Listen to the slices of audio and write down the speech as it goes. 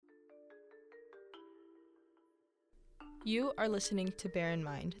You are listening to Bear in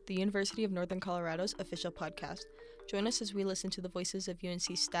Mind, the University of Northern Colorado's official podcast. Join us as we listen to the voices of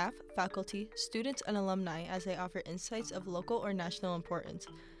UNC staff, faculty, students, and alumni as they offer insights of local or national importance.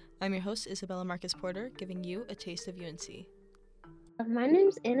 I'm your host, Isabella Marcus Porter, giving you a taste of UNC. My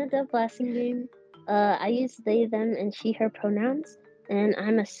name's Annabelle Blassingame. I use they, them, and she, her pronouns, and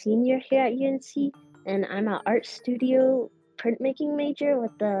I'm a senior here at UNC, and I'm an art studio printmaking major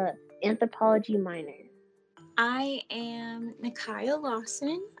with the anthropology minor. I am Nikaya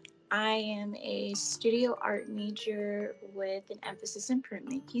Lawson. I am a studio art major with an emphasis in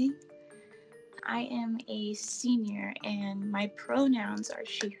printmaking. I am a senior and my pronouns are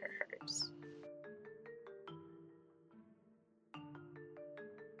she, her, hers.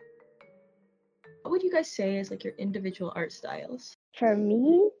 What would you guys say is like your individual art styles? For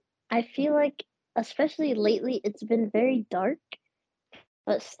me, I feel like, especially lately, it's been very dark,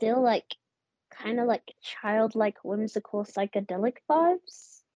 but still kind of like childlike, whimsical, psychedelic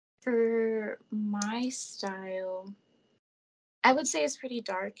vibes. For my style, I would say it's pretty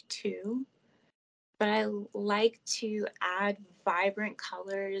dark too, but I like to add vibrant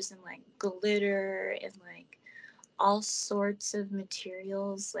colors and like glitter and like all sorts of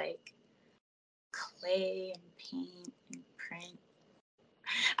materials like clay and paint and print.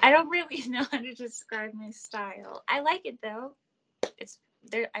 I don't really know how to describe my style. I like it though. It's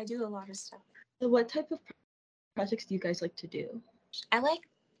there. I do a lot of stuff. So, what type of projects do you guys like to do? I like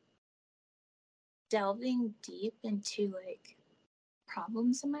delving deep into like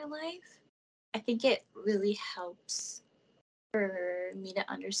problems in my life. I think it really helps for me to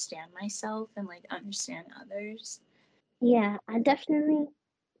understand myself and like understand others. Yeah, I definitely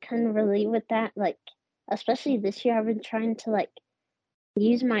can relate with that. Like, especially this year, I've been trying to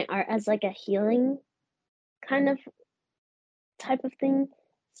use my art as like a healing kind of type of thing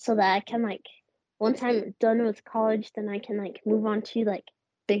so that I can once I'm done with college, then I can move on to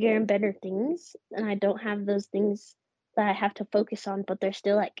bigger and better things, and I don't have those things that I have to focus on, but they're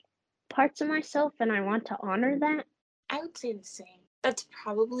still parts of myself, and I want to honor that. I would say the same. That's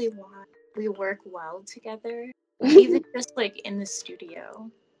probably why we work well together, even just like in the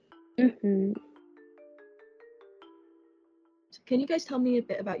studio. Hmm. Can you guys tell me a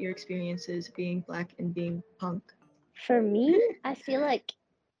bit about your experiences being Black and being punk? For me, I feel like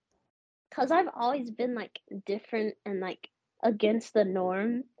because I've always been different and against the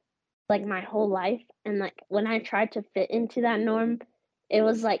norm my whole life, and when I tried to fit into that norm, it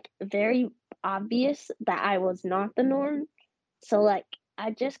was very obvious that I was not the norm. So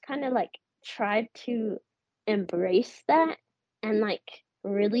I just kind of tried to embrace that and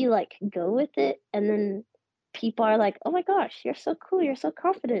really go with it, and then people are like, "Oh my gosh, you're so cool, you're so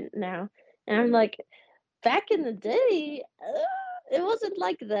confident now." And I'm like, back in the day, it wasn't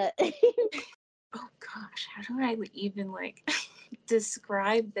like that. Oh gosh, how do I even like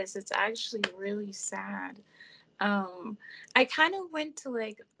describe this? It's actually really sad. I kind of went to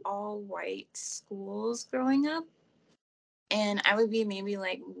like all white schools growing up, and I would be maybe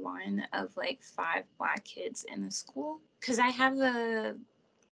like one of like five black kids in the school because I have a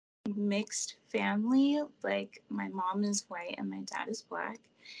mixed family. Like my mom is white and my dad is black,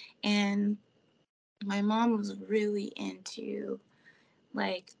 and my mom was really into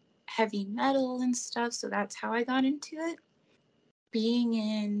like heavy metal and stuff, so that's how I got into it. Being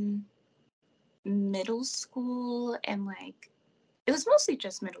in middle school and like it was mostly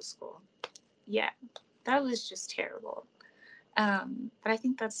just middle school. Yeah, that was just terrible. But I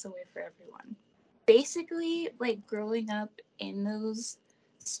think that's the way for everyone. Basically, like growing up in those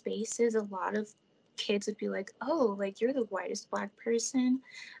spaces, a lot of kids would be like, "Oh, like you're the whitest black person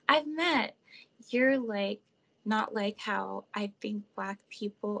I've met. You're like not like how I think black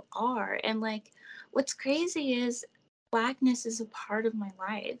people are." And like what's crazy is blackness is a part of my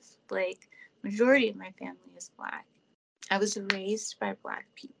life. Like majority of my family is black. I was raised by black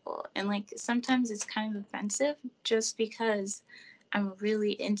people, and like sometimes it's kind of offensive just because I'm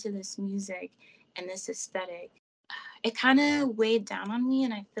really into this music and this aesthetic. It kind of weighed down on me,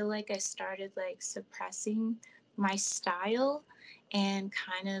 and I feel like I started like suppressing my style and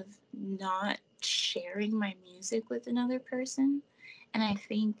kind of not sharing my music with another person. And I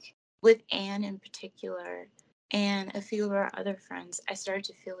think with Anne in particular and a few of our other friends, I started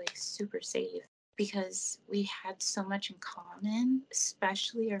to feel like super safe because we had so much in common,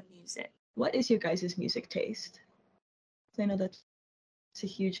 especially our music. What is your guys' music taste? I know that's a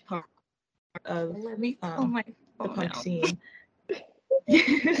huge part of Let me pull my the phone punk out. scene.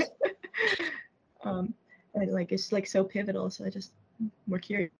 um, and like it's like so pivotal. So I just we're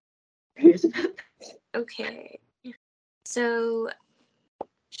curious about that. Okay. So,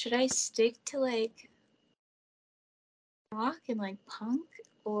 should I stick to like rock and like punk,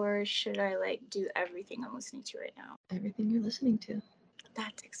 or should I like do everything I'm listening to right now? Everything you're listening to.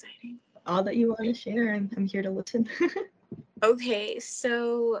 That's exciting. All that you want to share, I'm here to listen. Okay,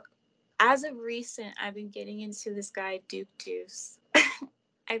 so as of recent, I've been getting into this guy, Duke Deuce.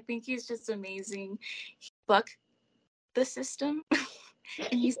 I think he's just amazing. Buck the system,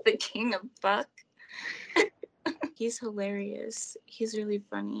 and he's the king of buck. He's hilarious. He's really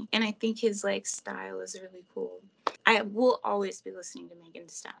funny. And I think his like style is really cool. I will always be listening to Megan Thee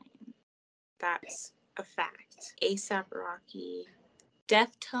Stallion. That's a fact. ASAP Rocky.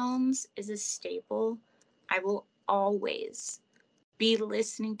 Deftones is a staple. I will always be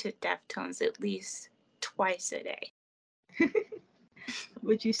listening to Deftones at least twice a day.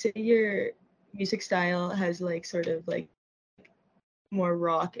 Would you say your music style has like sort of like more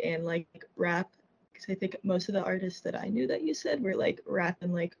rock and like rap? Because I think most of the artists that I knew that you said were like rap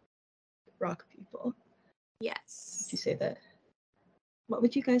and like rock people. Yes. Would you say that? What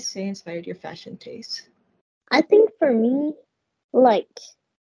would you guys say inspired your fashion taste? I think for me, like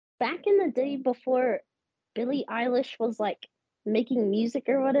back in the day before Billie Eilish was like making music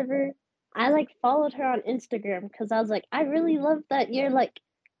or whatever, I like followed her on Instagram because I was like, I really love that you're like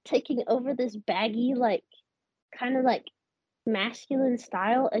taking over this baggy, like kind of like masculine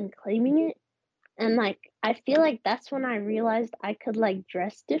style and claiming it. And like, I feel like that's when I realized I could like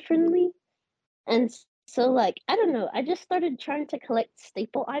dress differently. And so, like, I don't know, I just started trying to collect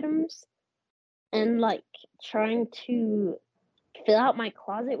staple items and like trying to fill out my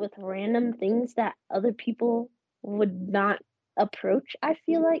closet with random things that other people would not approach, I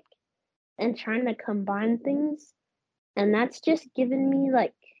feel like, and trying to combine things. And that's just given me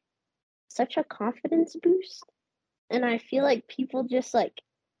like such a confidence boost. And I feel like people just like,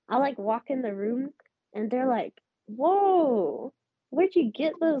 I like walk in the room and they're like, whoa, where'd you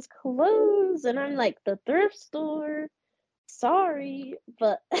get those clothes? And I'm like, the thrift store. Sorry.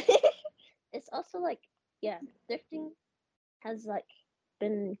 But it's also like, yeah, thrifting has like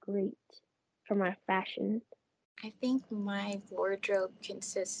been great for my fashion. I think my wardrobe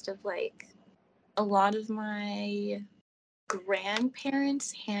consists of like a lot of my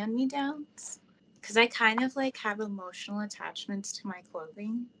grandparents' hand me downs because I kind of like have emotional attachments to my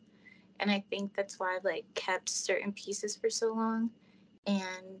clothing. And I think that's why I've like kept certain pieces for so long.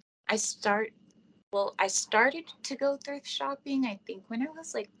 And I started to go thrift shopping, I think when I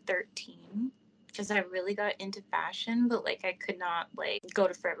was like 13, because I really got into fashion, but like I could not like go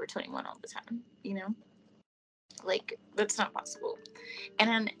to Forever 21 all the time, you know? Like that's not possible. And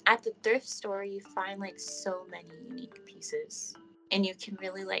then at the thrift store, you find like so many unique pieces. And you can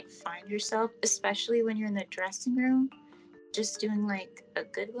really like find yourself, especially when you're in the dressing room, just doing like a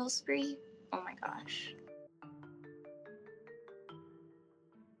Goodwill spree. Oh my gosh.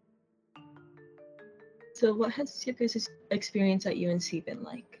 So what has your guys' experience at UNC been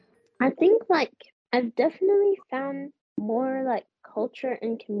like? I think like I've definitely found more like culture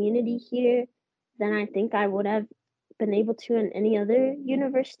and community here than I think I would have been able to in any other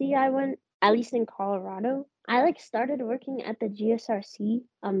university I went, at least in Colorado. I like started working at the GSRC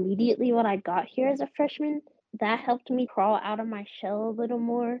immediately when I got here as a freshman. That helped me crawl out of my shell a little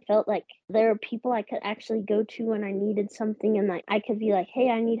more. Felt like there were people I could actually go to when I needed something and like I could be like, "Hey,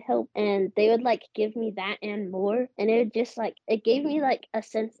 I need help." And they would like give me that and more. And it would just like it gave me like a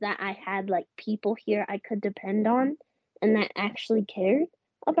sense that I had like people here I could depend on and that actually cared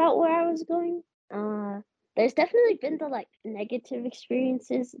about where I was going. There's definitely been the like negative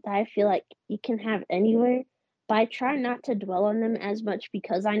experiences that I feel like you can have anywhere, but I try not to dwell on them as much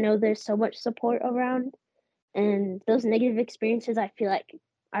because I know there's so much support around. And those negative experiences, I feel like,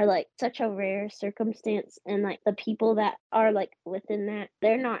 are like such a rare circumstance. And like the people that are like within that,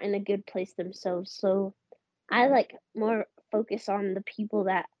 they're not in a good place themselves. So I like more focus on the people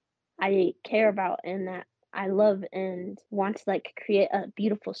that I care about and that I love and want to like create a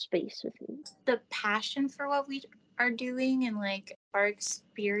beautiful space with me. The passion for what we are doing and like our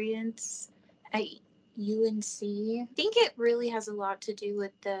experience at UNC, I think it really has a lot to do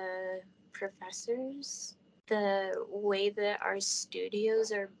with the professors, the way that our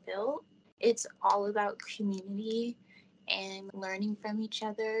studios are built. It's all about community and learning from each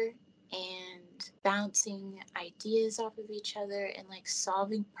other and bouncing ideas off of each other and like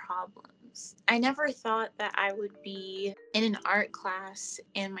solving problems. I never thought that I would be in an art class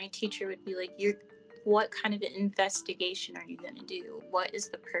and my teacher would be like, what kind of an investigation are you going to do? What is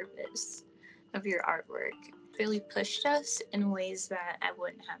the purpose of your artwork? It really pushed us in ways that I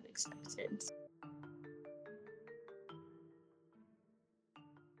wouldn't have expected.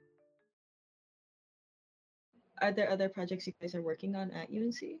 Are there other projects you guys are working on at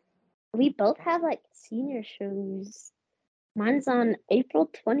UNC? We both have like senior shows Mine's on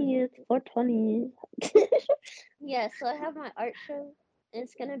April 20th, 420. Yeah, so I have my art show.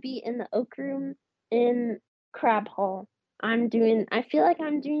 It's gonna be in the Oak Room in Crab Hall. I feel like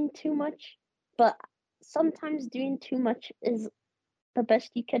I'm doing too much, but sometimes doing too much is the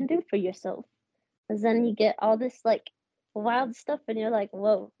best you can do for yourself. Because then you get all this like wild stuff and you're like,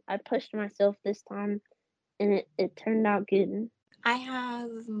 whoa, I pushed myself this time and it turned out good. I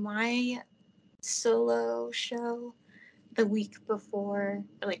have my solo show the week before,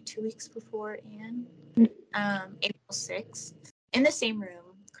 or like 2 weeks before, and April 6th in the same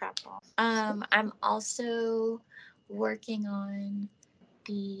room, Crap Ball. I'm also working on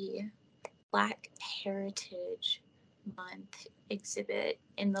the Black Heritage Month exhibit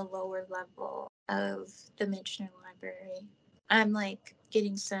in the lower level of the Michener Library. I'm like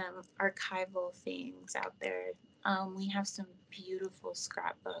getting some archival things out there. We have some beautiful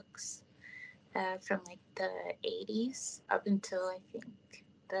scrapbooks from like the 80s up until I think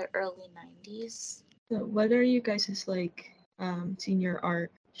the early 90s. So what are you guys' like senior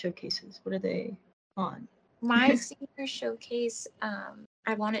art showcases? What are they on? My senior showcase,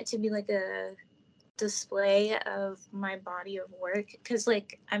 I want it to be like a display of my body of work because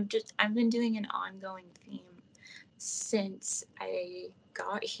like I've been doing an ongoing theme since I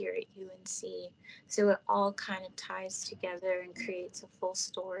got here at UNC, so it all kind of ties together and creates a full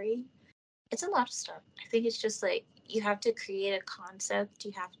story. It's a lot of stuff. I think it's just like you have to create a concept,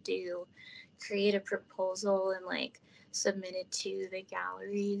 you have to create a proposal and like submit it to the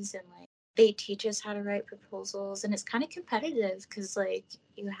galleries, and like they teach us how to write proposals, and it's kind of competitive because like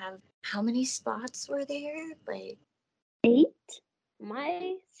you have how many spots were there? Like 8.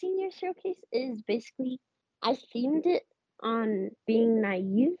 My senior showcase is basically, I themed it on being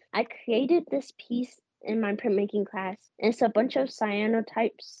naive. I created this piece in my printmaking class, and it's a bunch of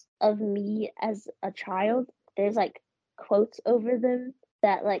cyanotypes of me as a child. There's like quotes over them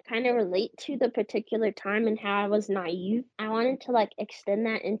that like kind of relate to the particular time and how I was naive. I wanted to like extend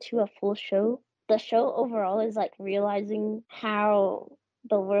that into a full show. The show overall is like realizing how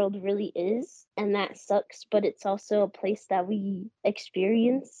the world really is, and that sucks, but it's also a place that we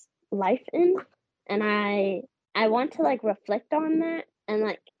experience life in. And I want to like reflect on that and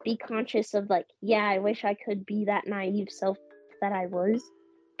like be conscious of like, yeah, I wish I could be that naive self that I was,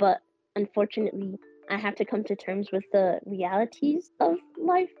 but unfortunately I have to come to terms with the realities of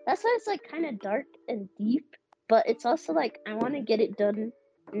life. That's why it's like kind of dark and deep, but it's also like I want to get it done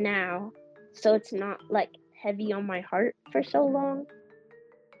now so it's not like heavy on my heart for so long.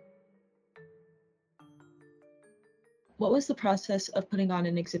 What was the process of putting on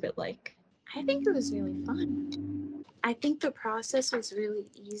an exhibit like? I think it was really fun. I think the process was really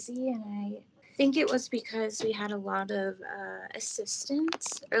easy, and I think it was because we had a lot of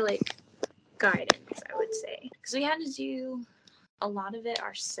assistance or like guidance, I would say, because we had to do a lot of it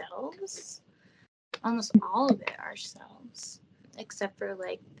ourselves, almost all of it ourselves, except for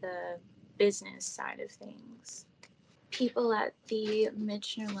like the business side of things. People at the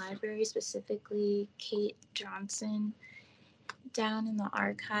Michener Library, specifically Kate Johnson down in the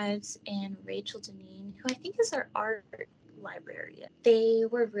archives, and Rachel Deneen, who I think is our art librarian, they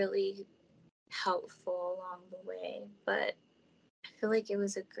were really helpful along the way. But I feel like it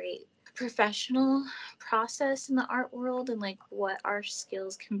was a great professional process in the art world, and like what our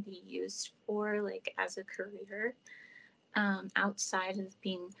skills can be used for like as a career, outside of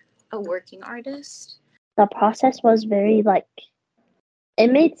being a working artist. The process was very like,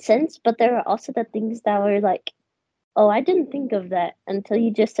 it made sense, but there were also the things that were like, oh, I didn't think of that until you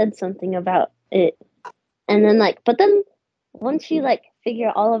just said something about it. And then like, but then once you like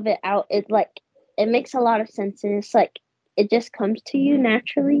figure all of it out, it makes a lot of sense, and it's like it just comes to you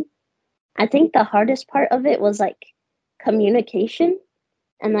naturally. I think the hardest part of it was like communication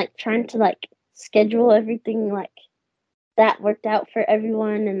and like trying to like schedule everything like that worked out for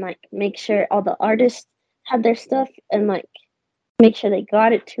everyone, and like make sure all the artists had their stuff and like make sure they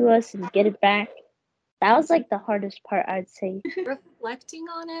got it to us and get it back. That was like the hardest part, I'd say. Reflecting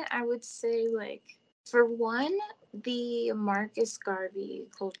on it, I would say like, for one, the Marcus Garvey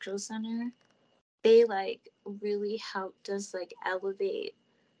Cultural Center, they like really helped us like elevate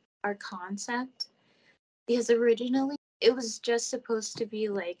our concept, because originally it was just supposed to be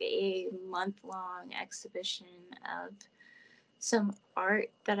like a month-long exhibition of some art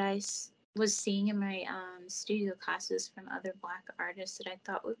that was seeing in my studio classes from other Black artists that I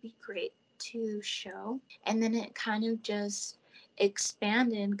thought would be great to show. And then it kind of just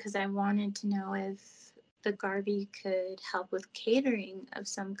expanded because I wanted to know if the Garvey could help with catering of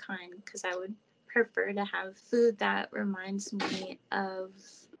some kind, because I would prefer to have food that reminds me of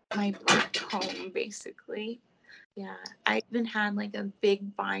my Black home, basically. Yeah, I even had like a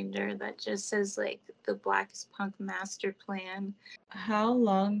big binder that just says like the Blackest Punk Master Plan. How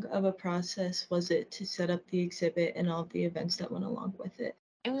long of a process was it to set up the exhibit and all of the events that went along with it?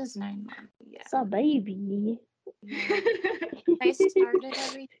 It was 9 months. Yeah. It's a baby. Yeah. I started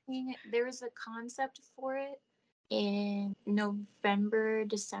everything. There was a concept for it in November,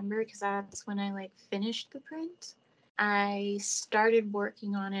 December, because that's when I like finished the print. I started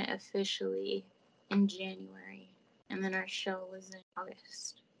working on it officially in January, and then our show was in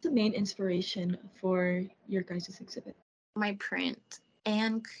August. What's the main inspiration for your guys' exhibit? My print.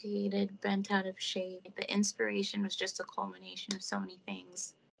 Anne created Bent Out of Shade. The inspiration was just a culmination of so many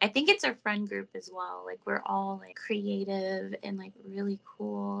things. I think it's our friend group as well. Like we're all like creative and like really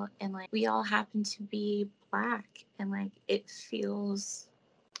cool, and like we all happen to be Black, and like it feels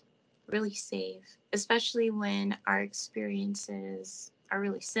really safe, especially when our experiences are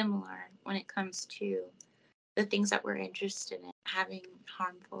really similar when it comes to the things that we're interested in, having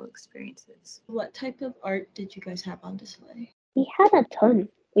harmful experiences. What type of art did you guys have on display? We had a ton.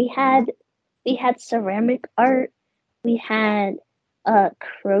 We had ceramic art. We had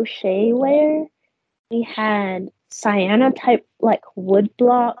crochet ware. We had cyana type like wood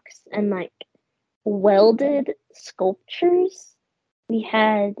blocks and like welded sculptures.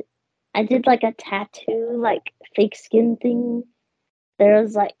 I did like a tattoo, like fake skin thing. There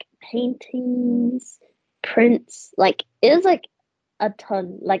was like paintings, prints, like it was like a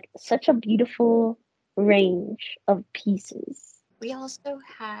ton, like such a beautiful range of pieces. We also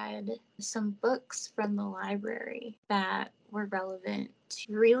had some books from the library that were relevant.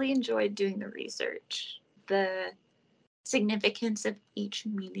 Really enjoyed doing the research, the significance of each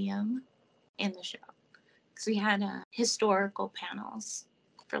medium in the show. Because we had historical panels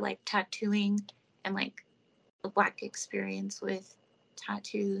for like tattooing and like the Black experience with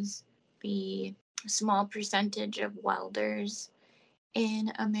tattoos, the small percentage of welders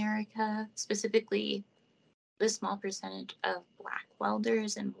in America, specifically the small percentage of Black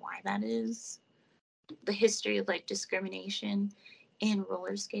welders and why that is, the history of like discrimination in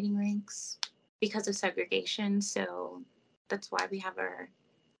roller skating rinks because of segregation. So that's why we have our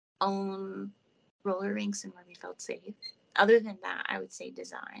own roller rinks and where we felt safe. Other than that, I would say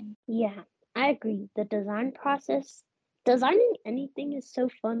design. Yeah, I agree. The design process, designing anything is so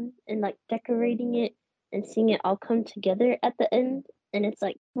fun, and like decorating it and seeing it all come together at the end. And it's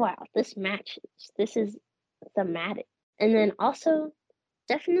like, wow, this matches. This is thematic. And then also,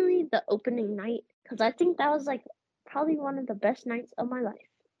 definitely the opening night, because I think that was like probably one of the best nights of my life.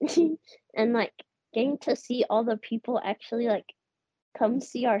 And like getting to see all the people actually like come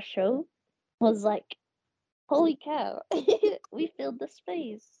see our show was like, holy cow, we filled the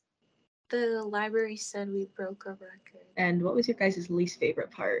space. The library said we broke a record. And what was your guys' least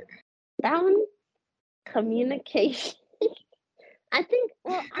favorite part? That one, communication. I think,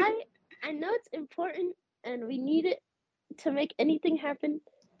 well, I know it's important and we need it to make anything happen,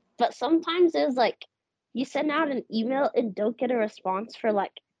 but sometimes it's like you send out an email and don't get a response for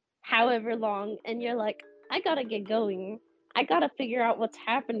like however long, and you're like, I gotta get going. I gotta figure out what's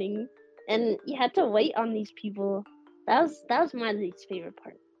happening, and you had to wait on these people. That was my least favorite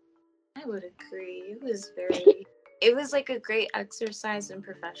part. I would agree. It was very, it was like a great exercise in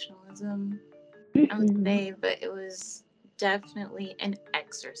professionalism, I would say, but it was definitely an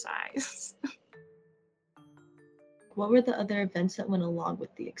exercise. What were the other events that went along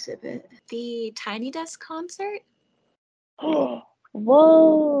with the exhibit? The Tiny Desk concert,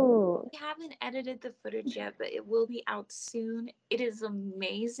 Whoa! we haven't edited the footage yet, but it will be out soon. It is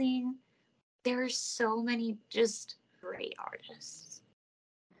amazing. There are so many just great artists.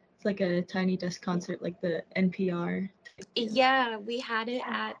 It's like a Tiny Desk concert, like the NPR. Yeah, we had it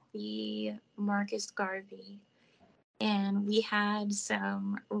at the Marcus Garvey, and we had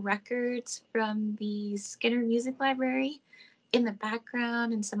some records from the Skinner Music Library in the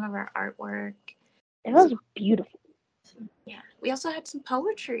background and some of our artwork. It was beautiful. Yeah, we also had some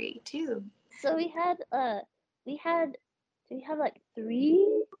poetry too. So we had we had like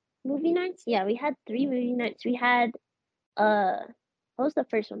 3 movie nights? Yeah, we had 3 movie nights. We had what was the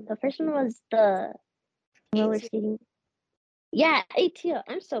first one? The first one was the roller skating. Yeah, ATL.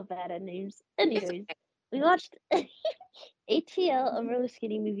 I'm so bad at names. Anyways, we watched ATL, a roller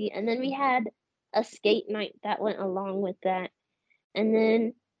skating movie, and then we had a skate night that went along with that. And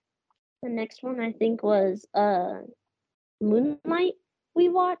then the next one I think was Moonlight we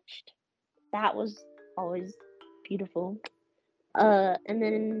watched. That was always beautiful. And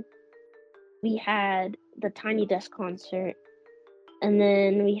then we had the Tiny Desk concert, and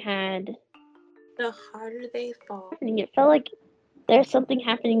then we had The Harder They Fall. it felt like there's something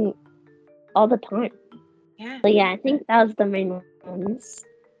happening all the time. Yeah. But yeah, I think that was the main ones.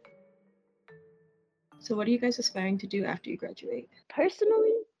 So what are you guys aspiring to do after you graduate?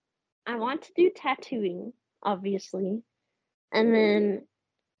 Personally, I want to do tattooing, obviously. And then,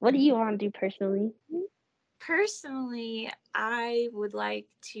 what do you want to do personally? Personally, I would like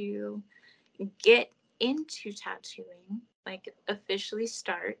to get into tattooing, like officially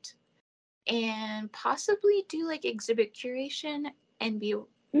start, and possibly do like exhibit curation and be a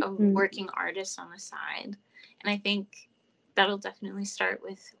Mhm. working artist on the side. And I think that'll definitely start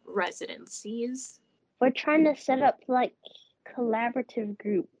with residencies. We're trying to set up like collaborative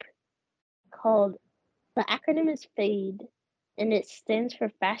group called, the acronym is FADE, and it stands for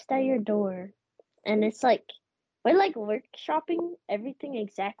Fast at Your Door. And it's like we're like workshopping everything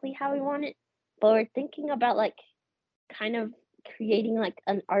exactly how we want it, but we're thinking about like kind of creating like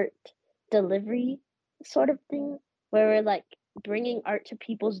an art delivery sort of thing where we're like bringing art to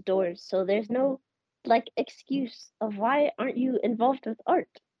people's doors. So there's no like excuse of why aren't you involved with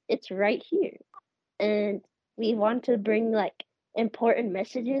art? It's right here. And we want to bring like important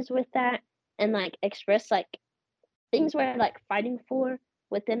messages with that and like express like things we're like fighting for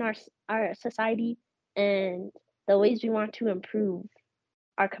within our society and the ways we want to improve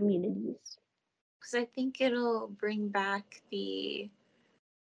our communities. Because I think it'll bring back the,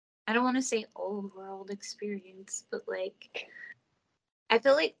 I don't want to say old world experience, but like, I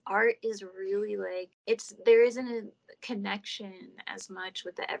feel like art is really like, there isn't a connection as much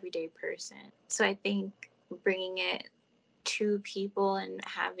with the everyday person. So I think bringing it to people and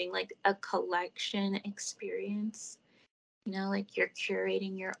having like a collection experience, like you're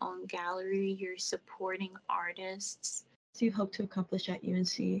curating your own gallery, you're supporting artists. Do you hope to accomplish at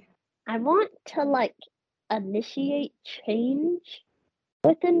UNC? I want to like initiate change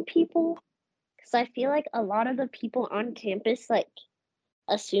within people because I feel like a lot of the people on campus like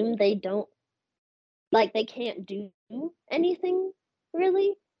assume they don't like they can't do anything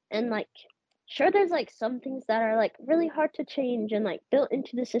really, and like sure there's like some things that are like really hard to change and like built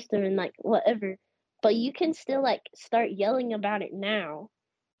into the system and like whatever, but you can still like start yelling about it now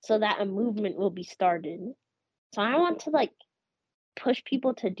so that a movement will be started. So I want to like push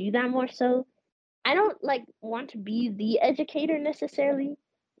people to do that more. So I don't like want to be the educator necessarily,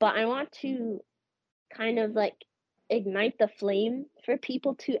 but I want to kind of like ignite the flame for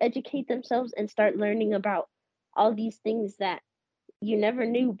people to educate themselves and start learning about all these things that you never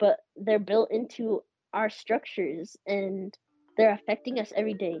knew, but they're built into our structures and they're affecting us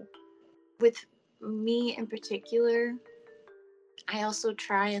every day. With me in particular, I also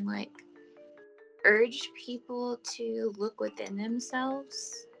try and like urge people to look within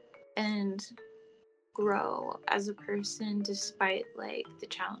themselves and grow as a person despite like the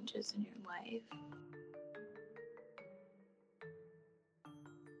challenges in your life.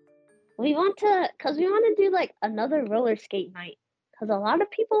 We want to do like another roller skate night because a lot of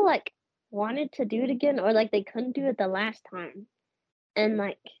people like wanted to do it again or like they couldn't do it the last time, and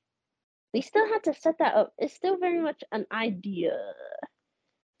like we still have to set that up. It's still very much an idea.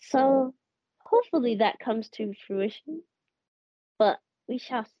 So hopefully that comes to fruition, but we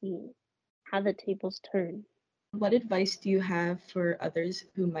shall see how the tables turn. What advice do you have for others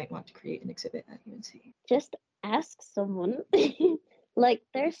who might want to create an exhibit at UNC? Just ask someone. Like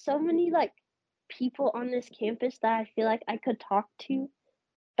there's so many like people on this campus that I feel like I could talk to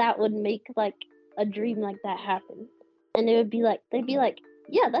that would make like a dream like that happen. And it would be like they'd be like,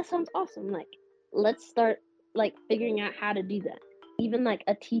 "Yeah, that sounds awesome. Like let's start like figuring out how to do that." Even like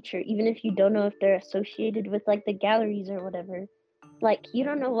a teacher, even if you don't know if they're associated with like the galleries or whatever, like you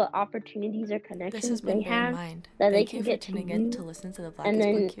don't know what opportunities or This has connections been they Bear in have Mind. that they Thank can you for get to tuning in you, to listen to the and Blackest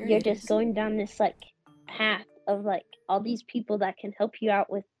then Book you're Curators. just going down this like path of like all these people that can help you out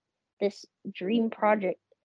with this dream project